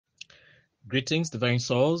Greetings, divine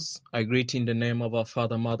souls. I greet in the name of our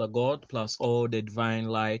Father, Mother, God, plus all the divine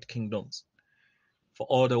light kingdoms. For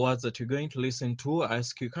all the words that you're going to listen to, I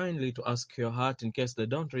ask you kindly to ask your heart in case they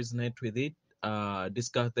don't resonate with it,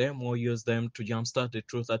 discard them or use them to jumpstart the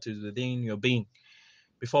truth that is within your being.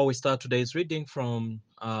 Before we start today's reading from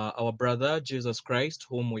our brother, Jesus Christ,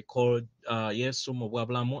 whom we call Yezu, Mubwa,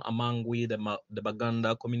 Bulamu, among we, the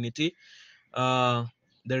Baganda community,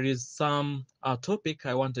 there is some topic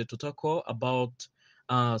I wanted to talk about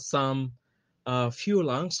some few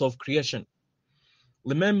lengths of creation.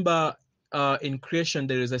 Remember, in creation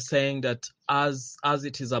there is a saying that as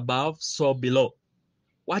it is above, so below.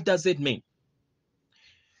 What does it mean?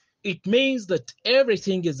 It means that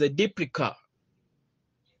everything is a duplicate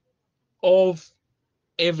of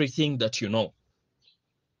everything that you know.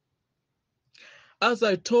 As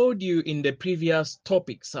I told you in the previous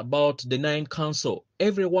topics about the nine counsel,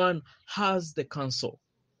 everyone has the counsel,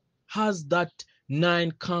 has that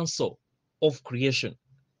nine counsel of creation,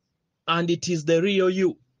 and it is the real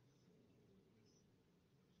you.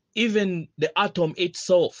 Even the atom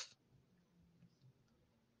itself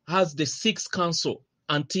has the sixth counsel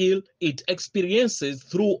until it experiences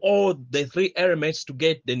through all the three elements to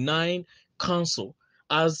get the nine counsel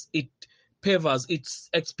as it pavers its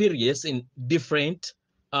experience in different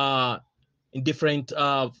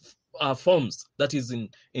forms. That is in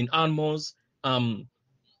animals, in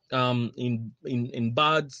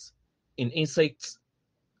birds, in insects,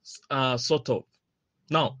 sort of.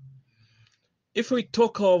 Now, if we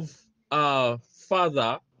talk of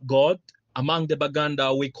Father God among the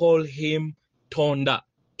Baganda, we call him Tonda.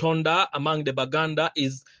 Tonda among the Baganda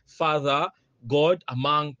is Father God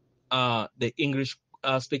among the English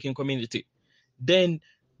speaking community. Then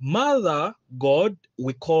Mother God,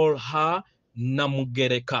 we call her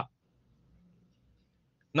Namugereka.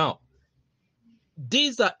 Now,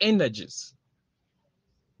 these are energies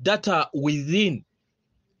that are within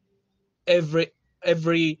every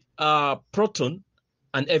proton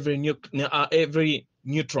and every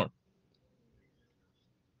neutron.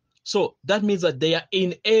 So that means that they are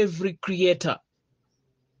in every creator.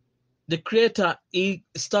 The creator, it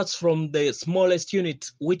starts from the smallest unit,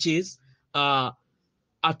 which is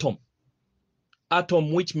atom.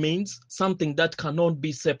 Atom, which means something that cannot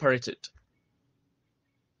be separated.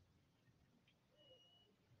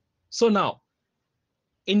 So now,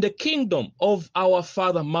 in the kingdom of our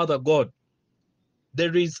Father, Mother, God,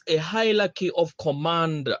 there is a hierarchy of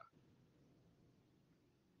commandership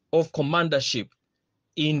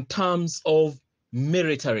in terms of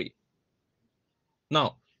military.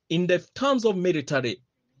 Now, in the terms of military,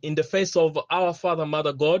 in the face of our Father,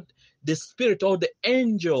 Mother, God, the spirit or the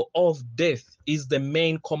angel of death is the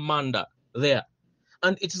main commander there.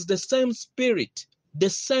 And it is the same spirit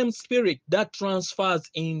that transfers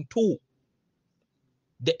into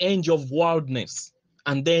the angel of wildness.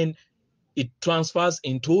 And then it transfers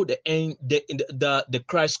into the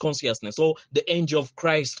Christ consciousness, or the angel of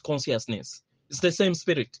Christ consciousness. It's the same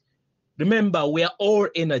spirit. Remember, we are all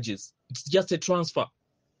energies. It's just a transfer.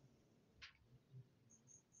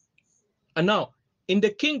 And now, in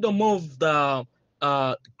the kingdom of the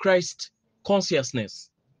Christ consciousness,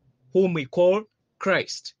 whom we call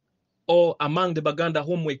Christ, or among the Baganda,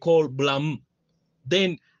 whom we call Bulamu,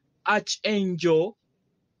 then Archangel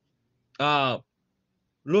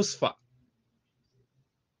Lucifer.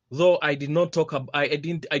 Though I didn't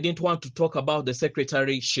want to talk about the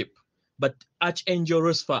secretaryship, but Archangel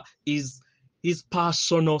Lucifer is his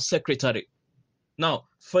personal secretary. Now,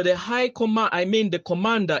 for the high command, I mean the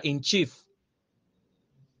commander in chief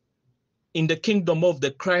in the kingdom of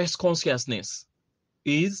the Christ consciousness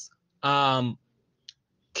is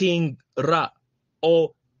King Ra,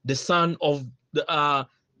 or the son of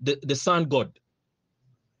the sun god.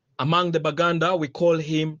 Among the Baganda, we call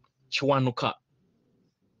him Chiwanuka.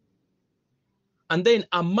 And then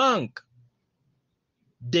among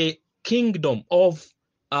the kingdom of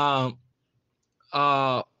Ra,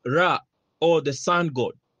 or the sun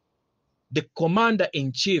god, the commander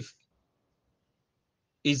in chief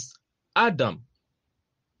is Adam,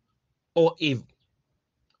 or Eve,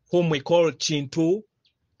 whom we call Chintu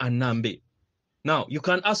and Nambi. Now, you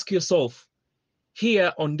can ask yourself,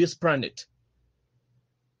 here on this planet,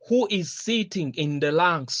 who is sitting in the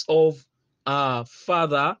ranks of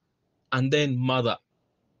father and then mother?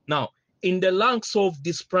 Now, in the ranks of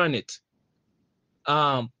this planet,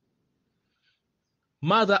 Mother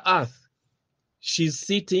Earth, she's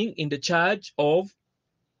sitting in the charge of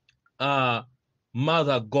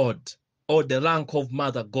Mother God, or the rank of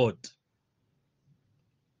Mother God.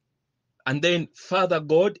 And then Father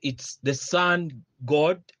God, it's the Son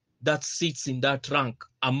God that sits in that rank.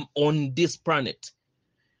 on this planet.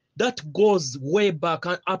 That goes way back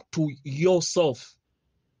and up to yourself.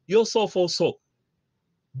 Yourself also.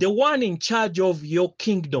 The one in charge of your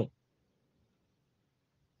kingdom.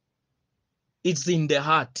 It's in the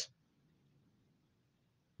heart.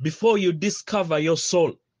 Before you discover your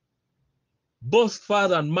soul, both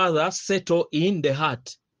father and mother settle in the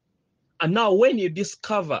heart. And now when you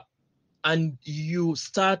discover and you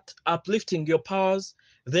start uplifting your powers,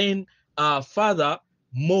 then father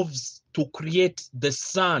moves to create the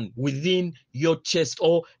sun within your chest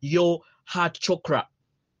or your heart chakra.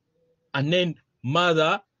 And then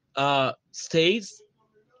mother stays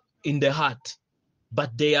in the heart,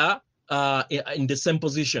 but they are in the same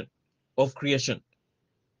position of creation.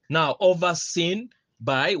 Now overseen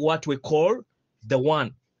by what we call the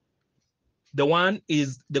one. The one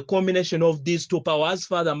is the combination of these two powers,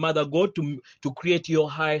 Father, Mother, God, to create your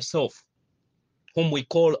higher self, whom we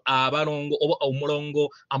call Abarongo or Omolongo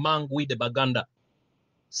among we the Baganda.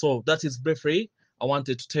 So that is briefly I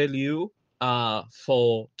wanted to tell you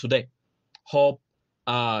for today. Hope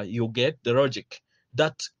you get the logic.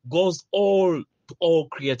 That goes all to all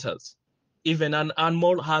creators. Even an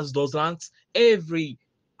animal has those lungs. Every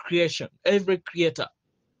creation, every creator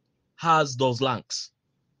has those lungs.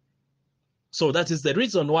 So that is the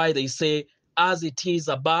reason why they say, as it is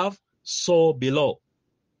above, so below.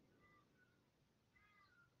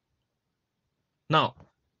 Now,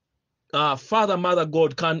 Father, Mother,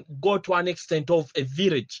 God can go to an extent of a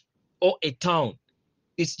village or a town.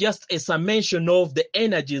 It's just a summation of the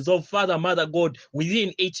energies of Father, Mother, God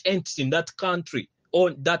within each entity in that country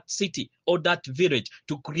or that city or that village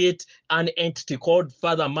to create an entity called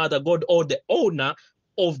Father, Mother, God, or the owner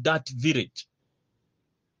of that village.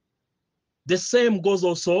 The same goes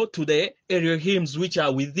also to the Elohims which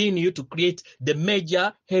are within you to create the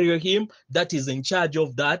major Elohim that is in charge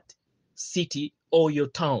of that city or your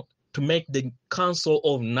town to make the council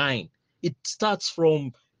of 9. It starts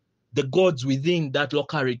from the gods within that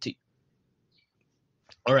locality.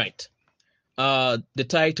 All right. The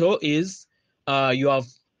title is you have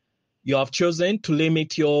chosen to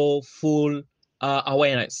limit your full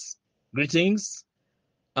awareness. Greetings.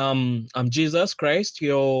 I'm Jesus Christ,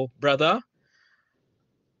 your brother.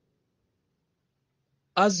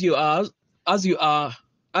 As you are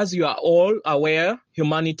all aware,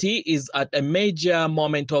 humanity is at a major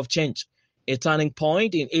moment of change, a turning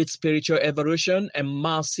point in its spiritual evolution, a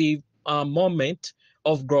massive moment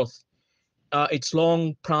of growth. It's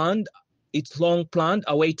long planned,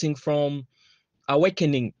 awakening from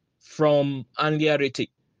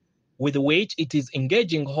unreality, with which it is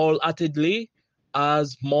engaging wholeheartedly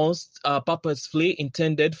as most purposefully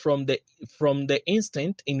intended from the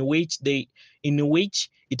instant in which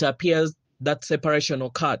it appears that separation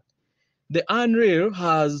occurred. The unreal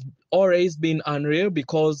has always been unreal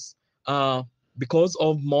because of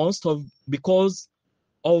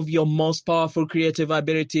your most powerful creative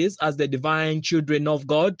abilities as the divine children of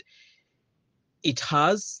God. It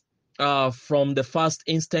has from the first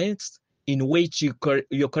instance in which you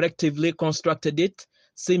collectively constructed it,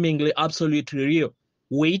 seemingly absolutely real,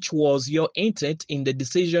 which was your intent in the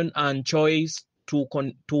decision and choice to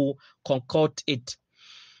concoct it.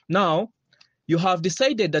 Now, you have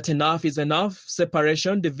decided that enough is enough.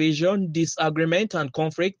 Separation, division, disagreement, and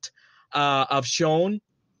conflict have shown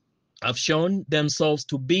themselves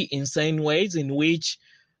to be insane ways in which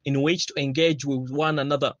to engage with one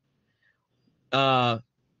another.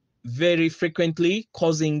 Very frequently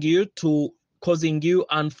causing you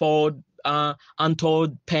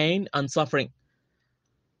untold pain and suffering.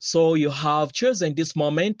 So you have chosen this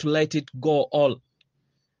moment to let it go all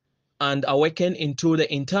and awaken into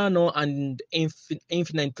the internal and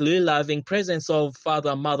infinitely loving presence of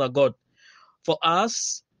Father, Mother, God. For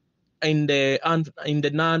us in the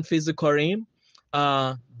non-physical realm,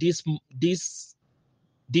 this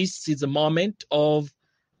is a moment of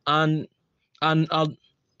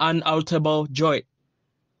unalterable joy.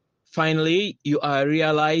 Finally, you are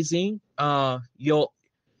realizing you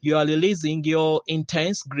are releasing your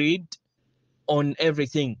intense greed on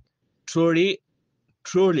everything, truly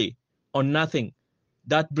on nothing.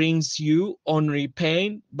 That brings you only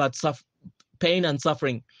pain, but pain and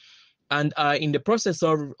suffering, and are in the process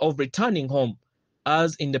of returning home,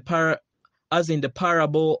 as in the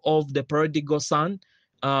parable of the prodigal son,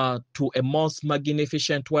 to a most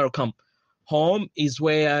magnificent welcome. Home is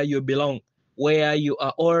where you belong, where you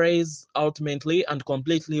are always ultimately and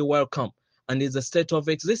completely welcome, and is a state of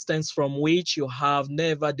existence from which you have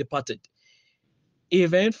never departed,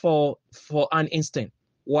 even for an instant.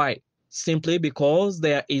 Why? Simply because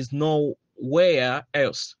there is nowhere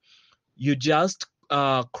else. You just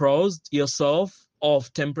crossed yourself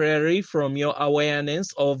off temporarily from your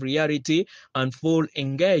awareness of reality and full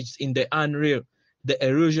engaged in the unreal, the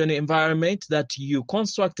illusion environment that you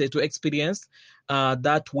constructed to experience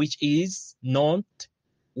that which is not,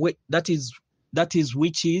 that is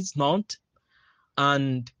which is not,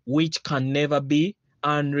 and which can never be,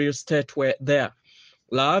 unreal state where there.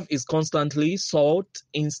 Love is constantly sought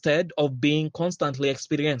instead of being constantly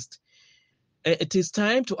experienced. It is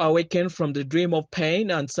time to awaken from the dream of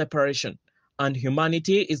pain and separation, and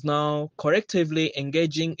humanity is now collectively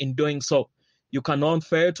engaging in doing so. You cannot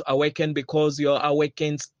fail to awaken because your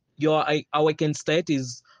awakened state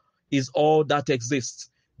is all that exists.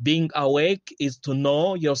 Being awake is to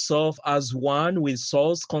know yourself as one with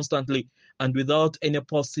source constantly and without any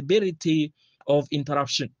possibility of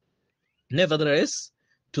interruption. Nevertheless,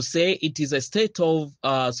 to say it is a state of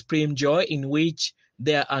supreme joy in which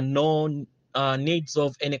there are no needs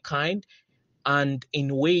of any kind, and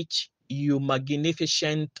in which your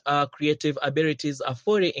magnificent creative abilities are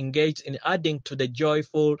fully engaged in adding to the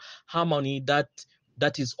joyful harmony that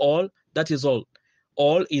is all, that is all.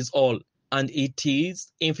 All is all, and it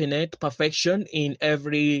is infinite perfection in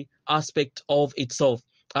every aspect of itself,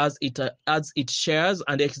 as it shares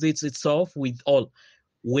and exits itself with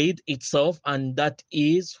itself, and that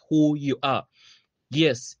is who you are.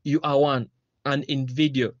 Yes, you are one, an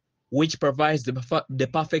individual, which provides the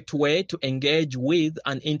perfect way to engage with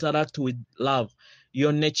and interact with love,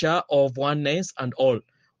 your nature of oneness and all.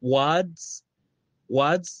 Words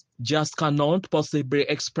just cannot possibly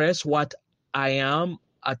express what I am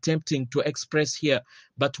attempting to express here.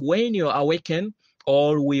 But when you awaken,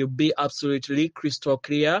 all will be absolutely crystal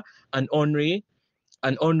clear and only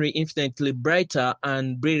infinitely brighter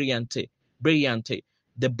and brilliant.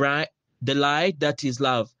 The light that is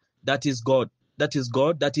love, that is God, that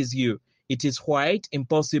is you. It is quite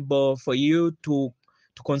impossible for you to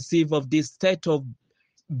conceive of this state of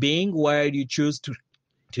being while you choose to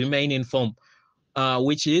remain in form,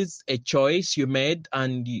 which is a choice you made,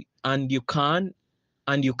 and you can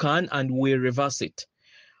and will reverse it.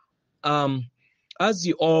 As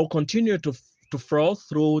you all continue to flow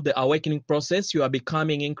through the awakening process, you are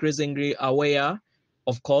becoming increasingly aware,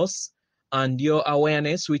 of course, and your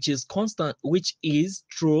awareness, which is constant, which is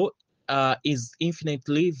true, is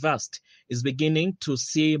infinitely vast, is beginning to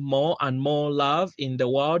see more and more love in the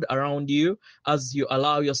world around you as you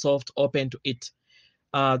allow yourself to open to it.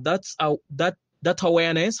 That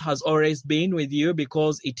awareness has always been with you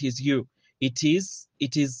because it is you. It is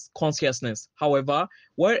consciousness. However,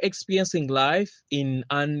 while experiencing life in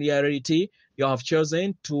unreality, you have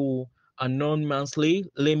chosen to anonymously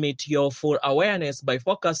limit your full awareness by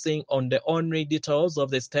focusing on the only details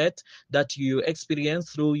of the state that you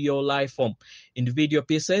experience through your life form. Individual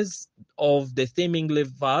pieces of the seemingly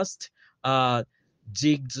vast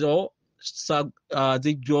jigsaw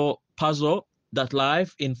puzzle that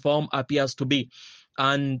life in form appears to be,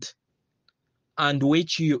 and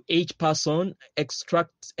which you each person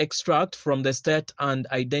extract from the state and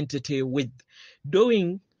identity with.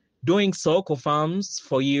 Doing so confirms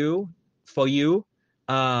for you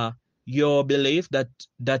your belief that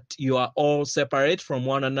you are all separate from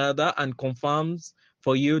one another, and confirms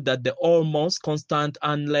for you that the almost constant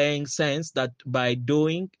underlying sense that by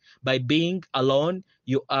being alone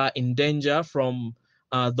you are in danger from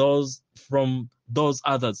those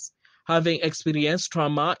others. Having experienced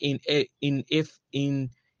trauma in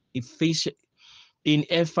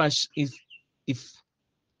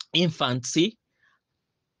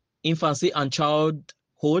infancy and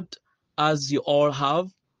childhood, as you all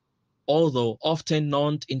have, although often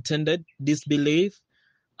not intended, this belief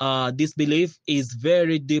is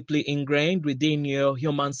very deeply ingrained within your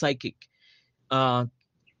human psychic.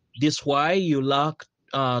 This why you lack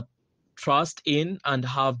trust in and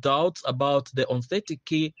have doubts about the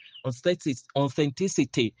authenticity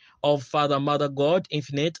of Father, Mother, God,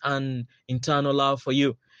 infinite and eternal love for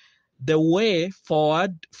you. The way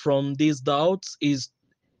forward from these doubts is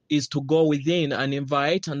to go within and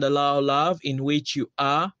invite and allow love in which you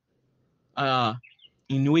are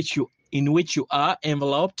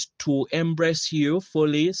enveloped to embrace you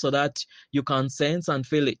fully, so that you can sense and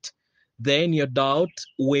feel it. Then your doubt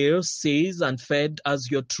will cease and fade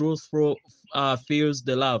as your truth feels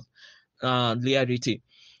the love reality.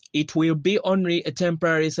 It will be only a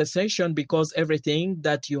temporary cessation, because everything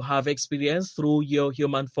that you have experienced through your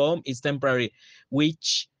human form is temporary,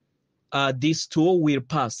 which this too will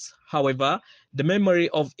pass. However, the memory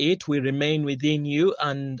of it will remain within you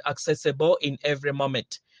and accessible in every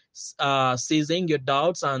moment, seizing your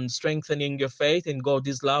doubts and strengthening your faith in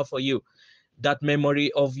God's love for you. That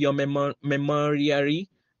memory of your memorial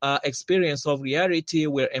experience of reality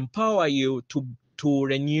will empower you to to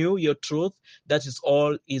renew your truth, that is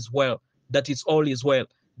all is well. That is all is well.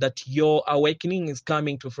 That your awakening is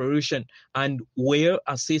coming to fruition and will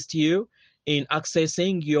assist you in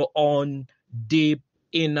accessing your own deep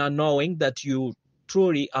inner knowing that you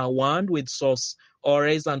truly are one with Source,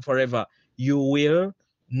 always and forever. You will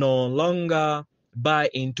no longer buy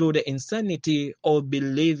into the insanity of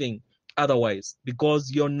believing otherwise,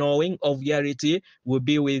 because your knowing of reality will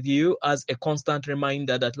be with you as a constant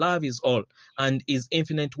reminder that love is all, and is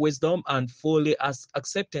infinite wisdom and fully as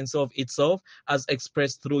acceptance of itself as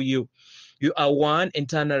expressed through you. You are one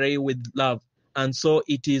internally with love, and so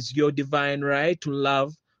it is your divine right to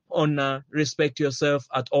love, honor, respect yourself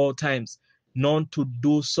at all times. Not to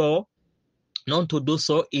do so, not to do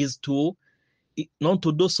so is to not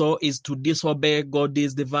to do so is to disobey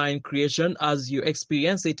God's divine creation as you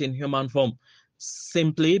experience it in human form,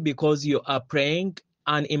 simply because you are playing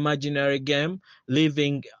an imaginary game,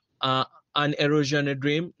 living an illusionary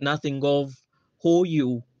dream. Nothing of who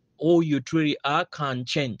you truly are can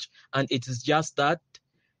change, and it's just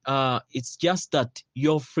that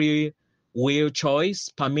your free will choice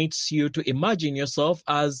permits you to imagine yourself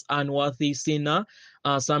as unworthy sinner,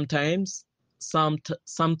 sometimes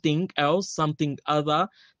something else, something other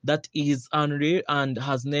that is unreal and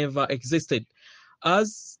has never existed.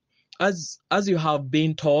 As as you have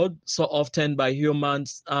been told so often by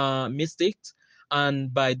humans, mystics,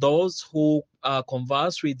 and by those who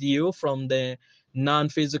converse with you from the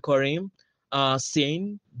non-physical realm,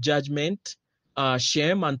 sin, judgment,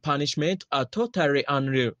 shame, and punishment are totally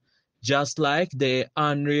unreal, just like the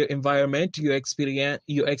unreal environment you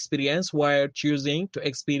experience while choosing to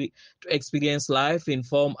experience life in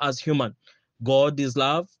form as human. God is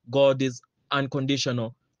love. God is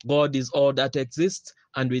unconditional. God is all that exists,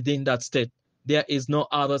 and within that state, there is no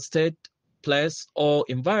other state, place, or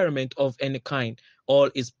environment of any kind. All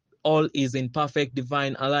is all is in perfect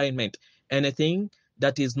divine alignment. Anything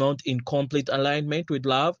that is not in complete alignment with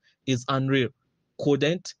love is unreal,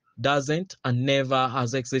 couldn't, doesn't, and never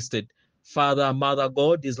has existed. Father, Mother,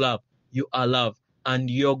 God is love. You are love, and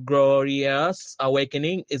your glorious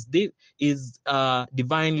awakening is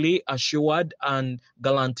divinely assured and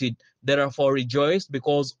guaranteed. Therefore, rejoice,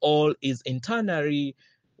 because all is internally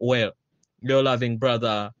well. Your loving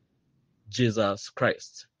brother, Jesus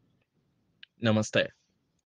Christ. Namaste.